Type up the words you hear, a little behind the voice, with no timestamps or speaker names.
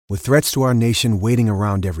With threats to our nation waiting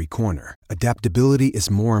around every corner, adaptability is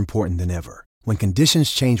more important than ever. When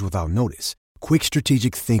conditions change without notice, quick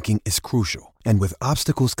strategic thinking is crucial. And with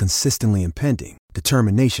obstacles consistently impending,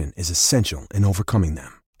 determination is essential in overcoming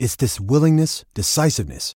them. It's this willingness,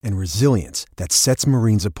 decisiveness, and resilience that sets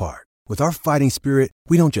Marines apart. With our fighting spirit,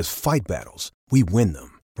 we don't just fight battles, we win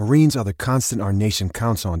them. Marines are the constant our nation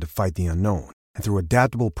counts on to fight the unknown. And through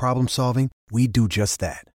adaptable problem solving, we do just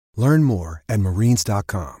that. Learn more at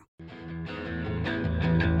marines.com.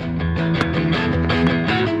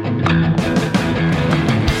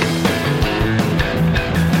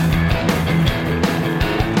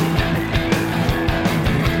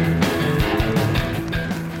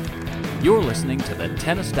 You're listening to the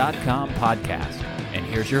Tennis.com podcast, and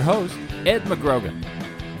here's your host, Ed McGrogan.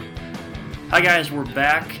 Hi guys, we're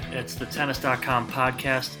back. It's the Tennis.com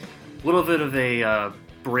podcast. A little bit of a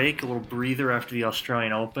break, a little breather after the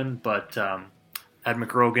Australian Open, but Ed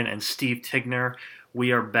McGrogan and Steve Tigner,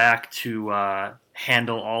 we are back to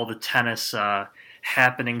handle all the tennis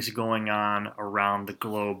happenings going on around the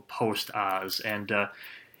globe post-Oz. And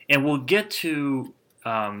we'll get to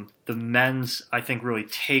the men's, I think, really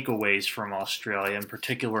takeaways from Australia, in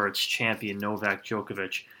particular its champion Novak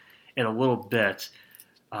Djokovic, in a little bit.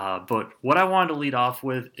 But what I wanted to lead off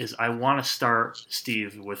with is I want to start,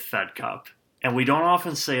 Steve, with Fed Cup. And we don't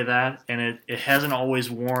often say that, and it hasn't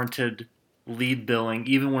always warranted lead billing,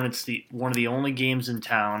 even when it's one of the only games in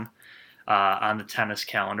town on the tennis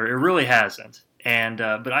calendar. It really hasn't. And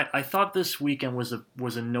but I thought this weekend was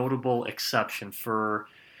a notable exception for,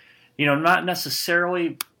 not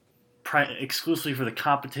necessarily exclusively for the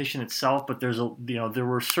competition itself, but there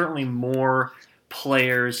were certainly more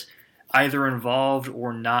players either involved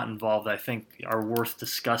or not involved I think are worth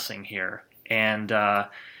discussing here. And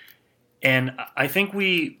I think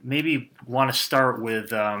we maybe want to start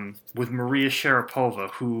with Maria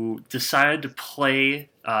Sharapova, who decided to play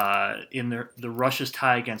in the Russia's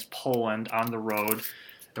tie against Poland on the road.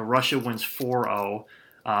 The Russia wins 4-0.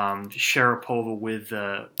 Sharapova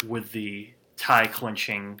with the tie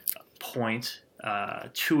clinching point,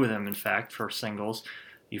 two of them in fact for singles.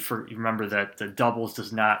 You remember that the doubles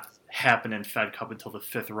does not happen in Fed Cup until the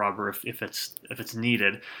fifth rubber if it's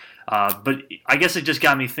needed. But I guess it just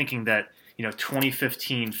got me thinking that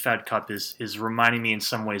 2015 Fed Cup is reminding me in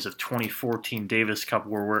some ways of 2014 Davis Cup,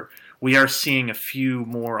 where we are seeing a few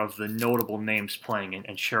more of the notable names playing,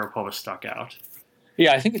 and Sharapova stuck out.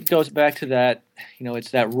 Yeah, I think it goes back to that,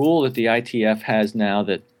 it's that rule that the ITF has now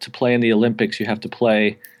that to play in the Olympics you have to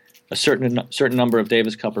play a certain number of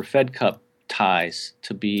Davis Cup or Fed Cup ties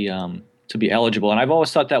to be eligible. And I've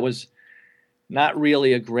always thought that was not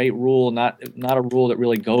really a great rule, not a rule that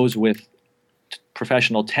really goes with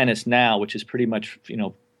professional tennis now, which is pretty much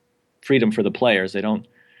freedom for the players. They do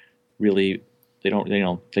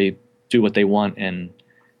what they want and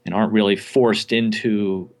aren't really forced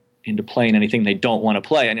into playing anything they don't want to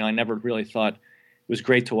play. I never really thought it was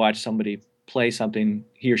great to watch somebody play something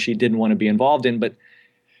he or she didn't want to be involved in, but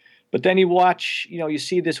then you watch, you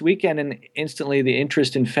see this weekend, and instantly the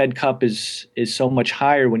interest in Fed Cup is so much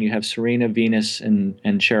higher when you have Serena, Venus, and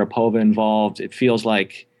Sharapova involved. It feels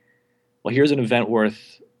like, well, here's an event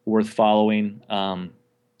worth following.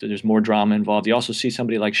 There's more drama involved. You also see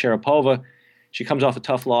somebody like Sharapova. She comes off a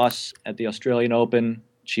tough loss at the Australian Open.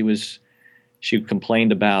 She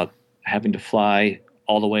complained about having to fly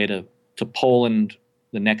all the way to Poland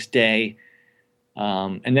the next day.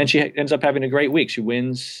 And then she ends up having a great week. She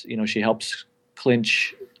wins. She helps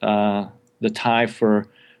clinch the tie for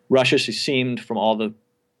Russia. She seemed, from all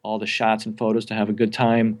the shots and photos, to have a good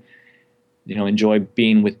time. Enjoy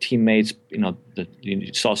being with teammates.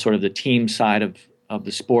 You saw sort of the team side of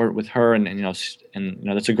the sport with her, and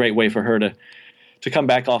that's a great way for her to come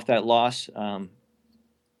back off that loss. And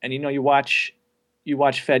you watch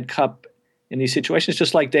Fed Cup in these situations,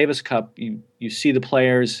 just like Davis Cup. You see the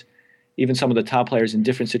players, even some of the top players, in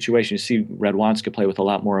different situations. You see Radwanska play with a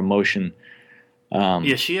lot more emotion.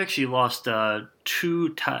 She actually lost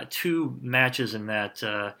two matches in that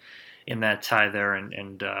tie there,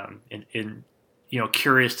 and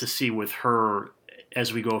curious to see with her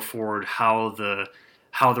as we go forward how the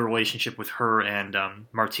relationship with her and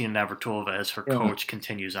Martina Navratilova as her coach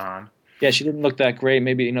continues on. Yeah, she didn't look that great.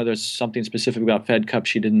 Maybe there's something specific about Fed Cup.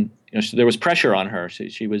 She didn't. There was pressure on her.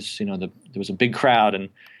 She was. There was a big crowd and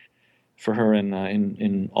for her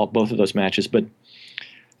in both of those matches. But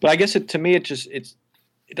I guess to me it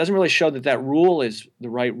doesn't really show that rule is the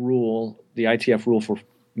right rule, the ITF rule for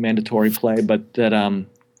mandatory play, but that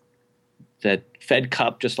Fed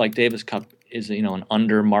Cup, just like Davis Cup, is an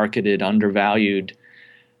undermarketed, undervalued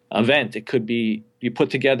event. It could be you put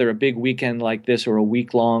together a big weekend like this or a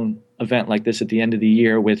week-long event like this at the end of the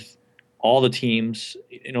year with all the teams.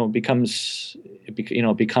 It becomes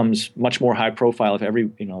much more high profile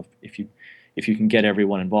if you can get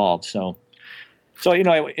everyone involved. So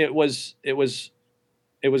it was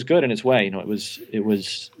good in its way.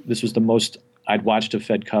 This was the most I'd watched of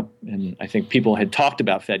Fed Cup, and I think people had talked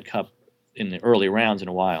about Fed Cup in the early rounds in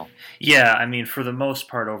a while. Yeah, I mean, for the most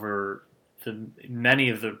part, over many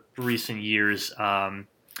of the recent years,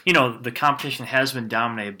 the competition has been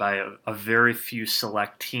dominated by a very few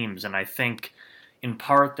select teams, and I think in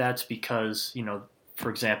part that's because, for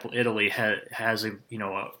example, Italy has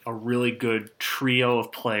a really good trio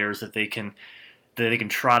of players that they can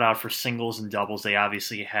trot out for singles and doubles. They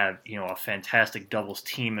obviously have a fantastic doubles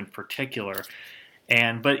team in particular.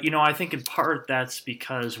 But I think in part that's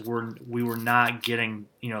because we were not getting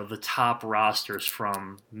the top rosters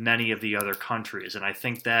from many of the other countries, and I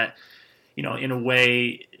think that in a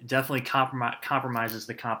way definitely compromises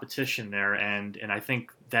the competition there, and I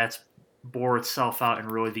think that's bore itself out in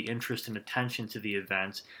really the interest and attention to the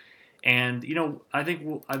event. And I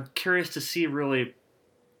think I'm curious to see really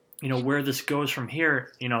where this goes from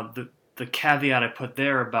here. The caveat I put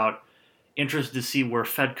there about interested to see where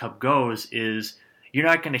Fed Cup goes is you're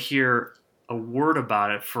not going to hear a word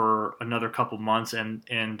about it for another couple months, and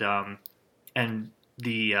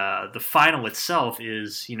the final itself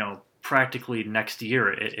is practically next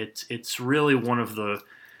year. It's really one of the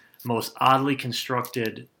most oddly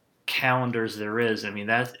constructed calendars there is. I mean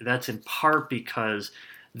that's in part because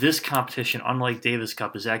this competition, unlike Davis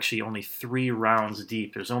Cup, is actually only 3 rounds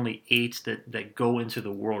deep. There's only 8 that go into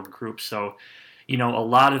the World Group, so a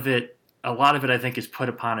lot of it I think is put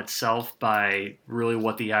upon itself by really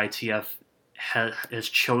what the ITF has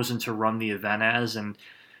chosen to run the event as. And,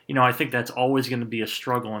 I think that's always going to be a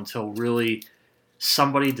struggle until really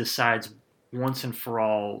somebody decides once and for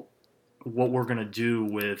all what we're going to do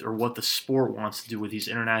with, or what the sport wants to do with these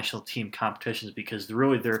international team competitions, because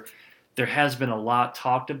really there has been a lot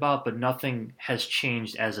talked about, but nothing has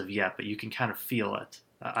changed as of yet. But you can kind of feel it,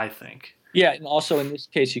 I think. Yeah, and also in this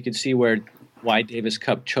case, you could see why Davis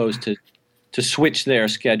Cup chose to switch their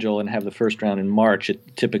schedule and have the first round in March.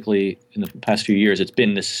 Typically, in the past few years, it's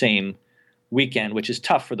been the same weekend, which is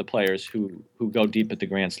tough for the players who go deep at the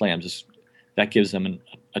Grand Slams. That gives them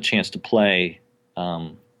a chance to play,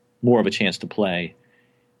 more of a chance to play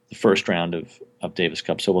the first round of Davis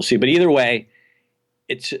Cup. So we'll see. But either way,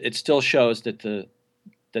 it still shows that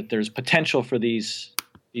there's potential for these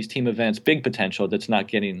team events, big potential that's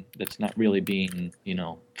not really being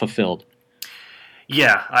fulfilled.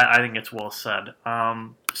 Yeah, I think it's well said.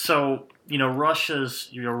 So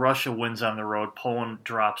Russia wins on the road. Poland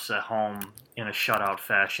drops at home in a shutout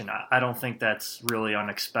fashion. I don't think that's really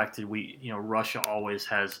unexpected. Russia always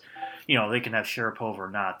has, they can have Sharapova or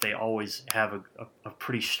not. They always have a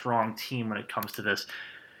pretty strong team when it comes to this.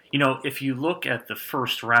 If you look at the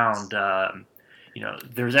first round,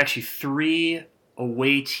 there's actually 3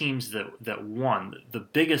 away teams that won. The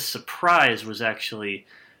biggest surprise was actually,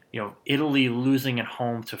 Italy losing at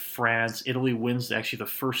home to France. Italy wins actually the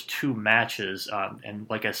first 2 matches, and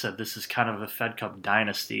like I said, this is kind of a Fed Cup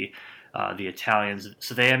dynasty, the Italians.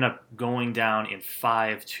 So they end up going down in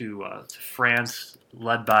 5 to France,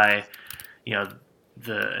 led by the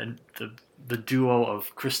duo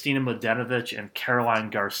of Kristina Mladenovic and Caroline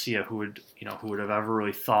Garcia, who would have ever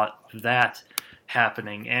really thought of that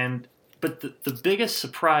happening. But the biggest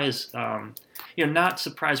surprise, not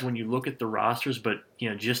surprised when you look at the rosters, but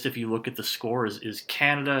just if you look at the scores, is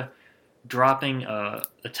Canada dropping a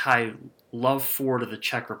tie love 4 to the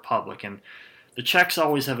Czech Republic. And the Czechs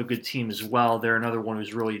always have a good team as well. They're another one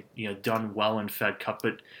who's really done well in Fed Cup.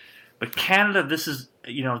 But Canada, this is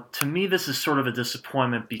to me this is sort of a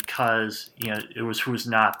disappointment because it was who's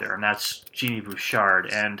not there, and that's Genie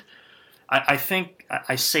Bouchard. And I think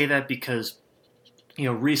I say that because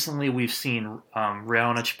recently we've seen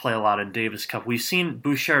Raonic play a lot in Davis Cup. We've seen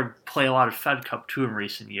Bouchard play a lot of Fed Cup too in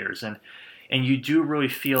recent years, and you do really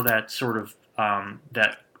feel that sort of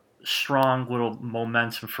that strong little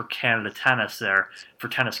momentum for Canada tennis there, for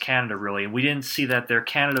Tennis Canada really. And we didn't see that there.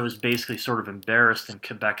 Canada was basically sort of embarrassed in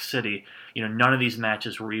Quebec City. None of these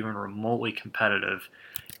matches were even remotely competitive.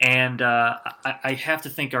 And I have to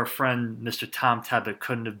think our friend Mr. Tom Tebbett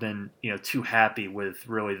couldn't have been too happy with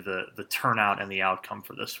really the turnout and the outcome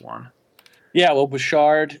for this one. Yeah, well,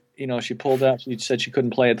 Bouchard, she pulled out. She said she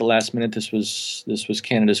couldn't play at the last minute. This was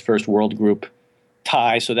Canada's first World Group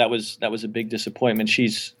tie, so that was a big disappointment.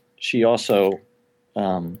 She also,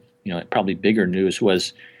 probably bigger news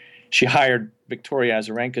was she hired Victoria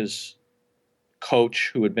Azarenka's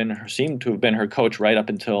coach who seemed to have been her coach right up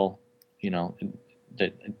until,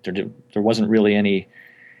 that there wasn't really any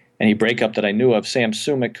breakup that I knew of. Sam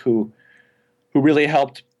Sumik, who really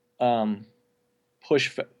helped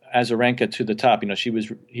push Azarenka to the top. He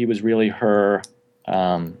was really her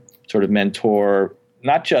sort of mentor,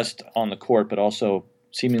 not just on the court, but also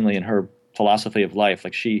seemingly in her philosophy of life.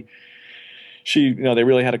 Like she they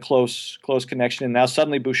really had a close connection. And now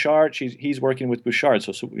suddenly Bouchard, he's working with Bouchard.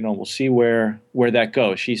 So we'll see where that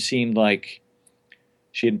goes. She seemed like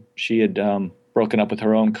she had broken up with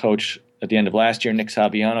her own coach at the end of last year, Nick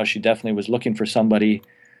Saviano. She definitely was looking for somebody.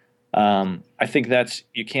 I think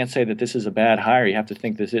you can't say that this is a bad hire. You have to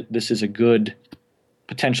think this is a good,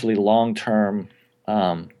 potentially long-term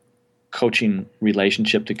coaching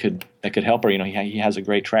relationship that could help her. He has a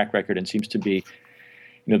great track record and seems to be,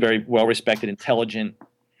 very well-respected, intelligent.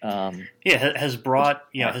 Has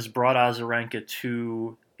brought Azarenka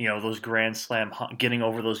to those Grand Slam, getting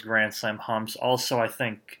over those Grand Slam humps. Also, I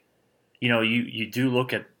think you do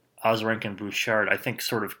look at Azarenka and Bouchard, I think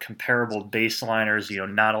sort of comparable baseliners,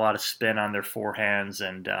 not a lot of spin on their forehands,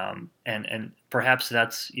 and perhaps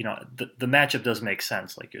that's, the matchup does make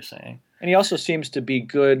sense, like you're saying. And he also seems to be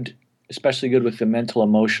good, especially good with the mental,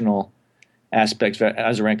 emotional aspects.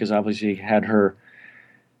 Azarenka's obviously had her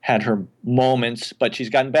moments, but she's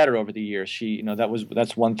gotten better over the years.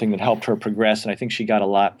 That's one thing that helped her progress, and I think she got a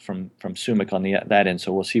lot from Sumik on that end.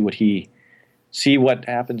 So we'll see what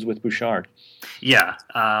happens with Bouchard. Yeah,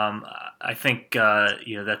 I think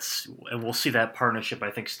and we'll see that partnership,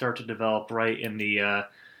 I think, start to develop right in the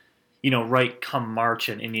right come March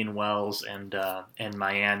in Indian Wells and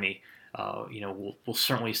Miami. We'll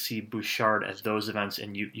certainly see Bouchard at those events,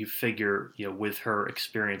 and you figure with her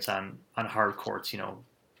experience on hard courts,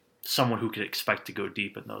 someone who could expect to go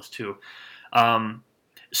deep in those two.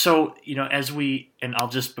 So, I'll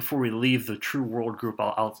just, before we leave the True World Group,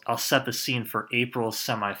 I'll set the scene for April's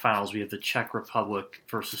semifinals. We have the Czech Republic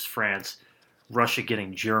versus France, Russia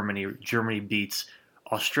getting Germany. Germany beats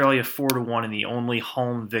Australia 4-1 in the only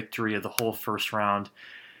home victory of the whole first round.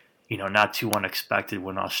 Not too unexpected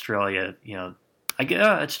when Australia, I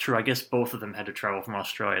guess it's true. I guess both of them had to travel from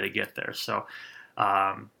Australia to get there. So,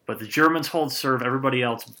 but the Germans hold serve. Everybody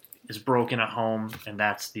else is broken at home, and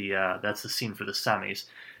that's the scene for the semis.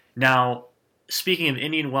 Now, speaking of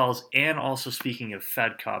Indian Wells and also speaking of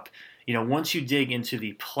Fed Cup, once you dig into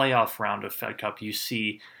the playoff round of Fed Cup, you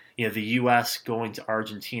see the U.S. going to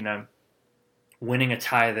Argentina, winning a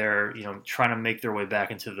tie there, trying to make their way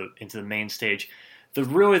back into the main stage. The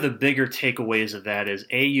bigger takeaways of that is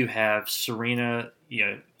you have Serena,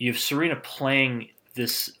 you have Serena playing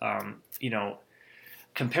this,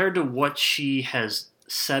 compared to what she has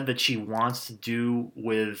said that she wants to do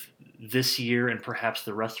with this year and perhaps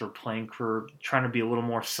the rest of her playing career, trying to be a little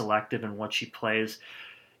more selective in what she plays.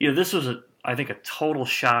 This was I think a total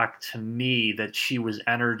shock to me that she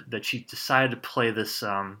decided to play this,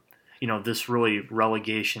 this really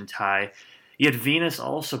relegation tie. You had Venus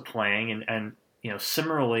also playing, and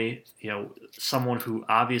similarly, someone who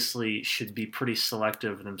obviously should be pretty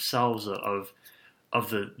selective themselves of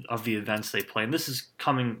the events they play. And this is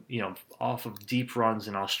coming, off of deep runs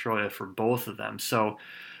in Australia for both of them. So,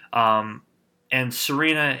 and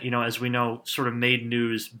Serena, as we know, sort of made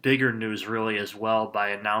bigger news really as well by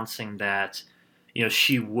announcing that,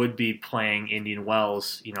 she would be playing Indian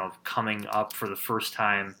Wells, coming up for the first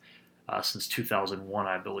time since 2001,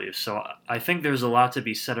 I believe. So I think there's a lot to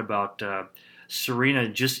be said about Serena,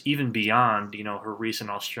 just even beyond, her recent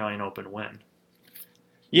Australian Open win.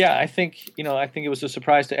 Yeah, I think it was a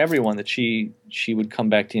surprise to everyone that she would come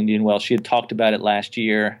back to Indian Wells. She had talked about it last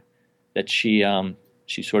year, that she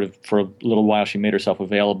sort of, for a little while, she made herself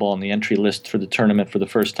available on the entry list for the tournament for the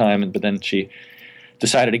first time, but then she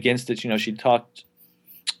decided against it. She talked,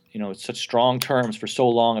 in such strong terms for so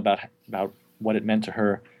long about what it meant to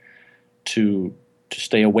her to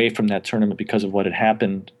stay away from that tournament because of what had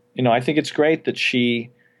happened. I think it's great that she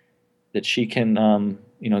can,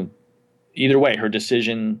 either way, her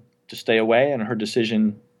decision to stay away and her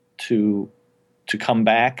decision to come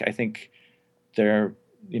back, I think there's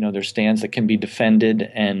stands that can be defended,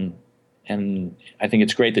 and I think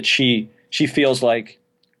it's great that she feels like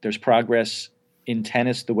there's progress in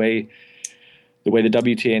tennis, the way the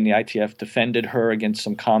WTA and the ITF defended her against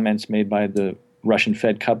some comments made by the Russian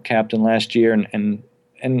Fed Cup captain last year, and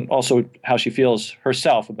also how she feels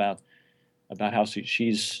herself about how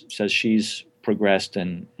she says she's progressed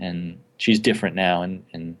and she's different now,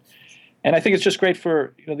 and I think it's just great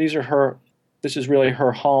for this is really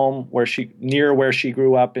her home, where she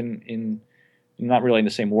grew up in not really in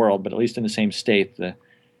the same world, but at least in the same state.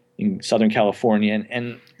 in Southern California,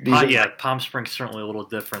 and these Palm Springs certainly a little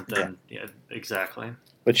different than exactly.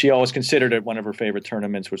 But she always considered it one of her favorite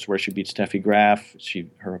tournaments, which was where she beat Steffi Graf.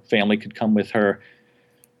 Her family could come with her,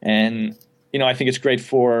 and I think it's great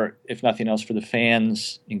for, if nothing else, for the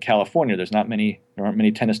fans in California. There aren't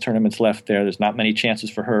many tennis tournaments left there. There's not many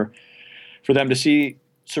chances for them to see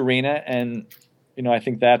Serena, and I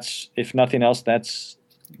think that's, if nothing else, that's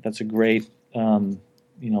a great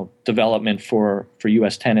development for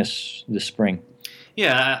U.S. tennis this spring.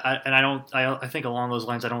 Yeah, I think along those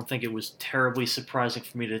lines, I don't think it was terribly surprising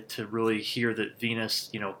for me to really hear that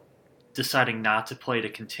Venus, deciding not to play, to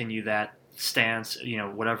continue that stance,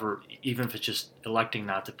 whatever, even if it's just electing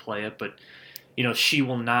not to play it. But, she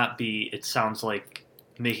will not be, it sounds like,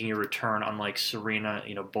 making a return, unlike Serena.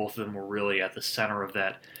 Both of them were really at the center of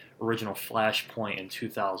that original flashpoint in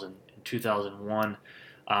 2001.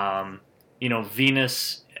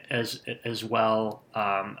 Venus as well.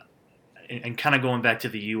 And kind of going back to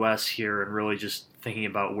the U.S. here and really just thinking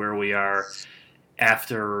about where we are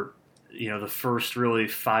after, the first really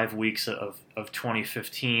 5 weeks of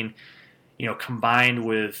 2015, combined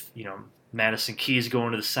with, Madison Keys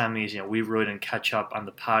going to the semis. We really didn't catch up on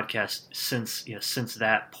the podcast since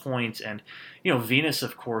that point. And, Venus,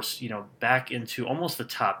 of course, back into almost the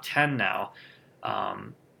top 10 now.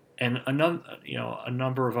 And a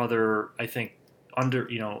number of other, I think,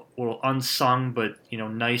 little unsung but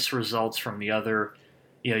nice results from the other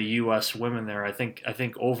U.S. women there. I think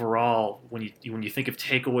overall, when you think of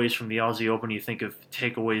takeaways from the Aussie Open, you think of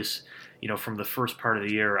takeaways from the first part of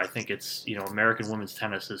the year. I think it's American women's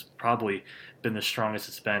tennis has probably been the strongest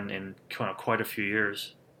it's been in quite a few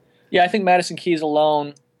years. Yeah, I think Madison Keys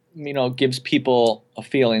alone gives people a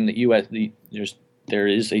feeling that there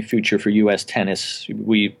is a future for U.S. tennis.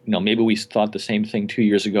 Maybe we thought the same thing 2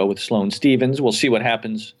 years ago with Sloane Stephens. We'll see what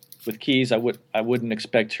happens with Keys. I wouldn't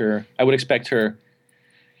expect her. I would expect her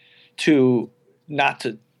to not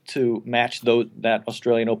to match that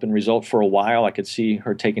Australian Open result for a while. I could see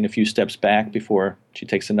her taking a few steps back before she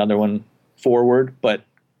takes another one forward. But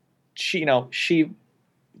she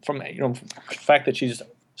from the fact that she's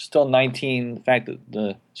still 19, the fact that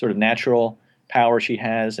the sort of natural power she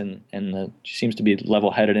has, and she seems to be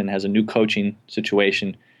level-headed and has a new coaching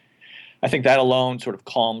situation. I think that alone sort of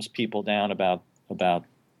calms people down about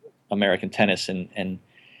American tennis, and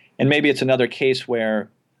maybe it's another case where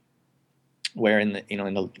in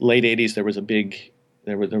the late 80s there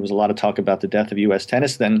was a lot of talk about the death of U.S.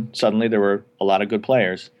 tennis. Then suddenly there were a lot of good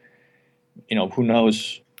players. Who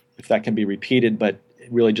knows if that can be repeated, but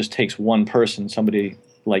it really just takes one person, somebody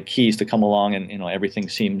like Keys, to come along, and everything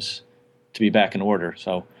seems to be back in order.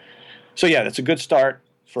 So yeah, that's a good start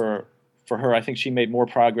for her. I think she made more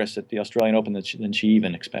progress at the Australian Open than she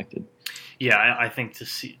even expected. Yeah, I think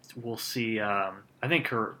we'll see. I think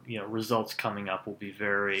her results coming up will be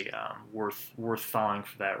very worth following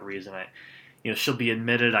for that reason. She'll be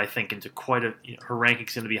admitted, I think, into quite a. Her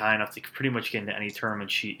ranking's going to be high enough to pretty much get into any tournament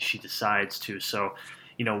she decides to. So,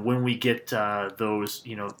 when we get those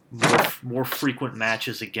more frequent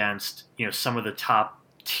matches against some of the top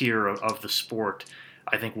tier of the sport,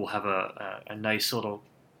 I think we'll have a nice little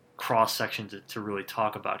cross section to really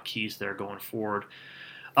talk about Keys there going forward.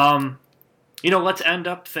 Let's end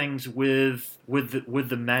up things with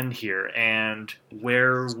the men here and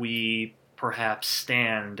where we perhaps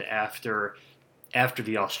stand after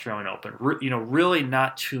the Australian Open. Really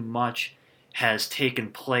not too much has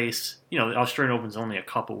taken place. The Australian Open's only a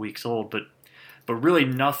couple weeks old, but really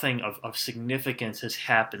nothing of significance has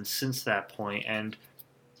happened since that point. And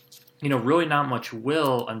really not much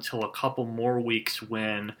will until a couple more weeks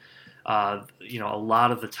when, a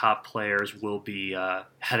lot of the top players will be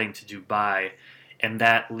heading to Dubai, and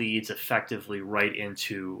that leads effectively right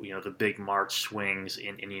into, the big March swings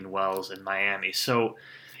in Indian Wells and Miami. So,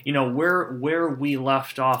 where we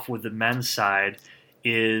left off with the men's side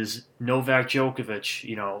is Novak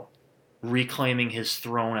Djokovic, reclaiming his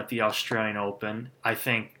throne at the Australian Open. I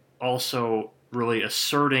think also really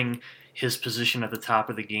asserting his position at the top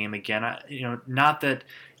of the game again. Not that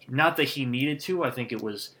he needed to. I think it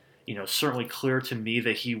was, certainly clear to me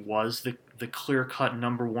that he was the clear-cut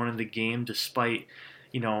number one in the game, despite,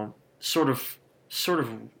 sort of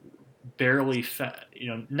barely,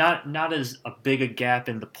 not as a big a gap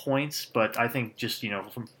in the points, but I think just,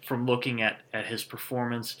 from looking at his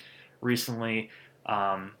performance recently,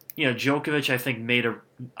 Djokovic, I think made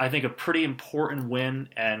a pretty important win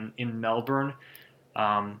in Melbourne.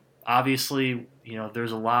 Obviously,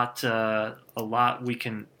 there's a lot we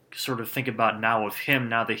can sort of think about now of him,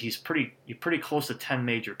 now that he's pretty close to 10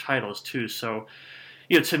 major titles too. So,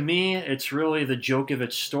 to me, it's really the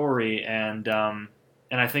Djokovic story, and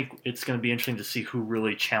I think it's going to be interesting to see who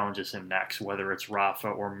really challenges him next, whether it's Rafa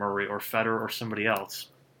or Murray or Federer or somebody else.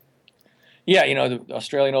 Yeah, the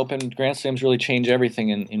Australian Open Grand Slams really change everything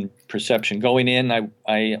in perception. Going in,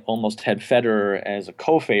 I almost had Federer as a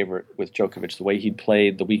co-favorite with Djokovic, the way he'd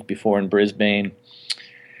played the week before in Brisbane.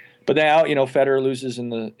 But now, Federer loses in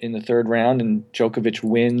the third round, and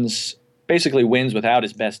Djokovic basically wins without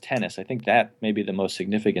his best tennis. I think that may be the most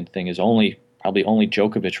significant thing, is probably only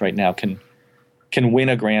Djokovic right now can win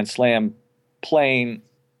a Grand Slam playing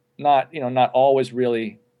not always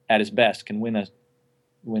really at his best, can win a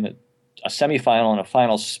semifinal and a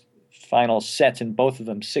final sets in both of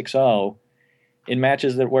them 6-0 in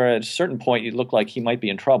matches where at a certain point you look like he might be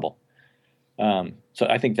in trouble. So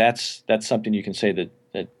I think that's something you can say that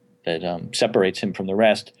separates him from the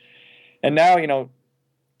rest. And now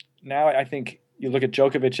I think you look at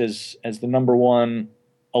Djokovic as the number one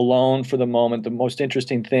alone for the moment. The most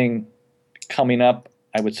interesting thing coming up,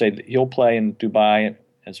 I would say that he'll play in Dubai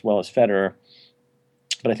as well as Federer.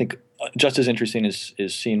 But I think just as interesting is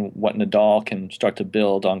seeing what Nadal can start to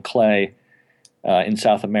build on clay in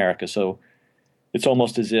South America. So it's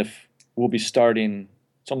almost as if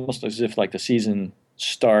it's almost as if like the season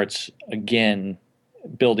starts again,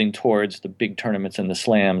 building towards the big tournaments and the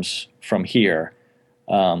slams from here.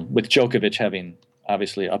 With Djokovic having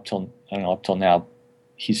obviously up till now,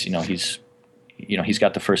 he's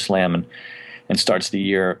got the first slam and starts the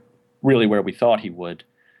year really where we thought he would.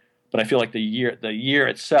 But I feel like the year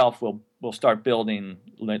itself will start building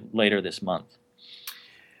later this month.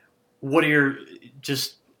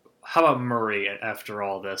 How about Murray after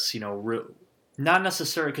all this? Not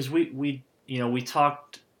necessarily, because we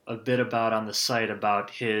talked a bit about on the site about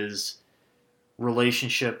his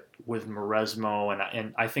relationship with Mauresmo,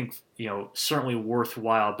 and I think certainly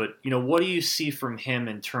worthwhile. But what do you see from him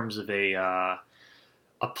in terms of a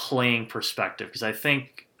playing perspective? Because I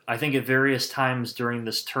think at various times during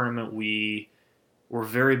this tournament we were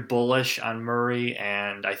very bullish on Murray,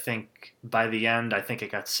 and I think by the end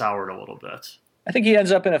it got soured a little bit. I think he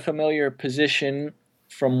ends up in a familiar position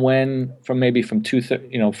from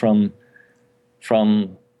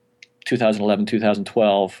 2011,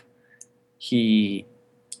 2012. He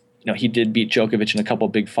did beat Djokovic in a couple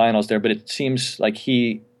of big finals there, but it seems like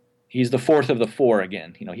he's the fourth of the four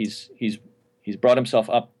again. He's brought himself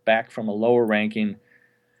back from a lower ranking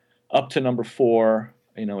up to number 4.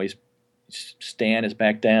 Stan is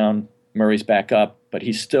back down, Murray's back up, but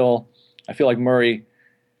he's still, I feel like Murray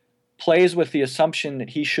plays with the assumption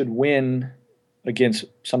that he should win against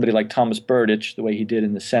somebody like Thomas Berdych the way he did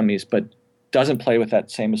in the semis, but doesn't play with that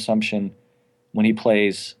same assumption when he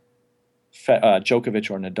plays Djokovic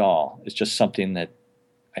or Nadal. It's just something that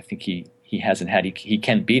I think he hasn't had. He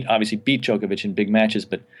can beat Djokovic in big matches,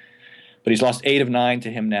 but he's lost 8 of 9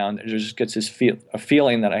 to him now, and there just gets a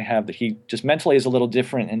feeling that I have that he just mentally is a little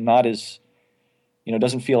different and not as,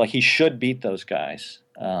 doesn't feel like he should beat those guys.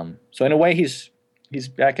 So in a way, he's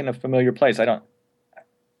back in a familiar place.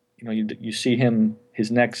 You see him,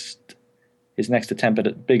 his next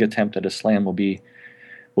big attempt at a slam will be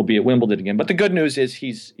at Wimbledon again. But the good news is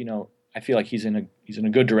I feel like he's in a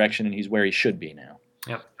good direction and he's where he should be now.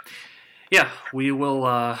 Yep. Yeah, we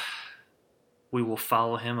will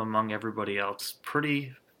follow him among everybody else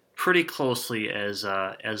pretty closely as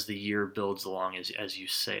the year builds along, as you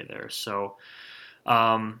say there. So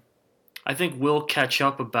I think we'll catch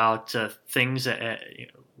up about things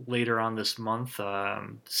later on this month.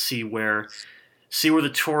 See where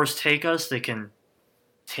the tours take us. They can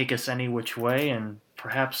take us any which way, and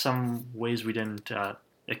perhaps some ways we didn't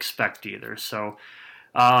expect either. So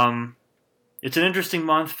it's an interesting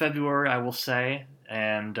month, February, I will say,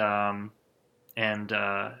 and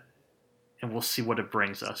we'll see what it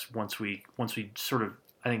brings us once we sort of,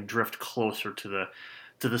 I think, drift closer to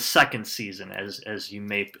the second season, as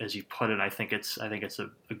you put it. I think it's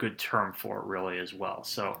a good term for it, really, as well.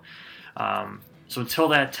 So until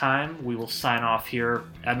that time, we will sign off here.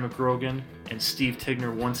 Ed McGrogan and Steve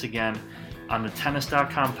Tigner once again on the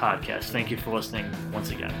Tennis.com podcast. Thank you for listening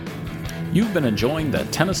once again. You've been enjoying the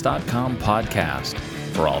Tennis.com podcast.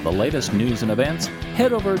 For all the latest news and events,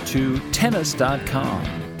 head over to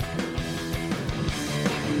Tennis.com.